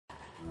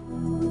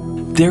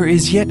There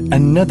is yet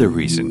another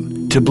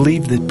reason to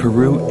believe that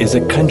Peru is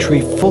a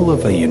country full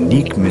of a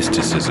unique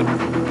mysticism,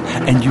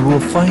 and you will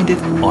find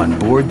it on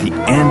board the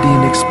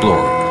Andean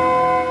Explorer.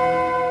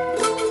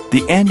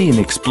 The Andean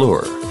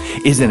Explorer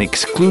is an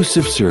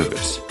exclusive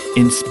service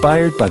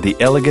inspired by the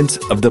elegance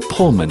of the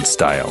Pullman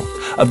style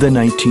of the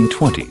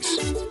 1920s.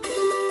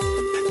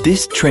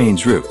 This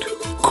train's route,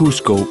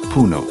 Cusco,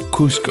 Puno,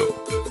 Cusco,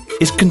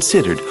 is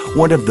considered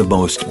one of the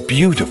most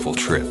beautiful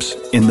trips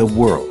in the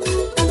world.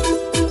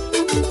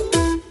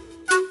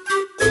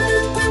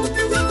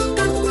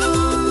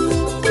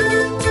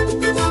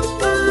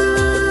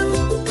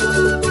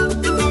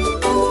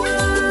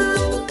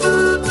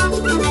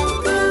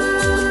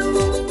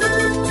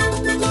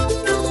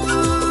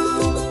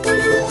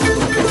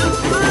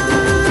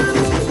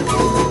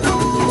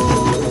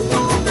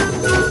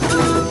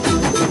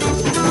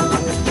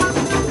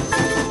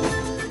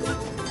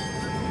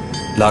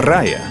 La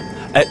Raya,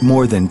 at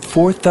more than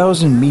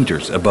 4,000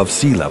 meters above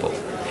sea level,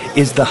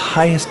 is the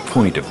highest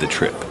point of the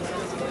trip.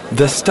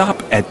 The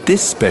stop at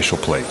this special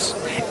place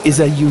is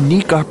a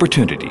unique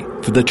opportunity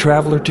for the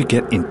traveler to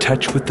get in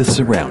touch with the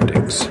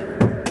surroundings.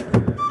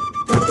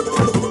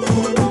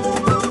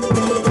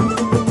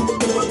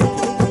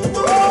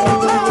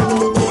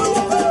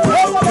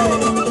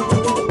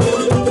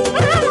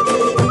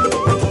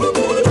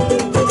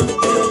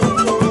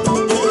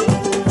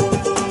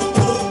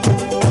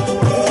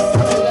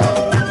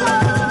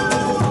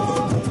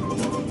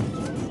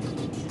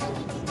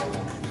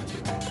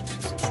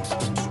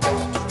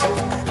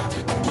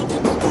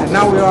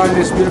 Now we are in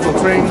this beautiful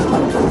train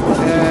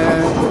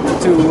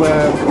to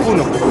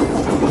Puno,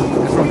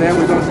 and from there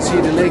we're going to see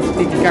the Lake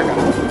Titicaca.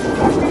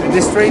 And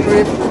this train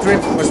trip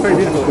was very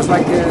beautiful. It was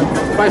like a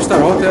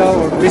 5-star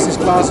hotel or business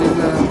class in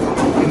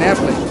an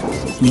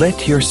airplane.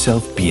 Let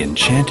yourself be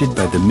enchanted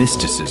by the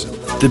mysticism,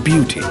 the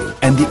beauty,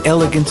 and the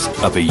elegance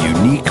of a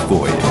unique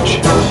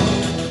voyage.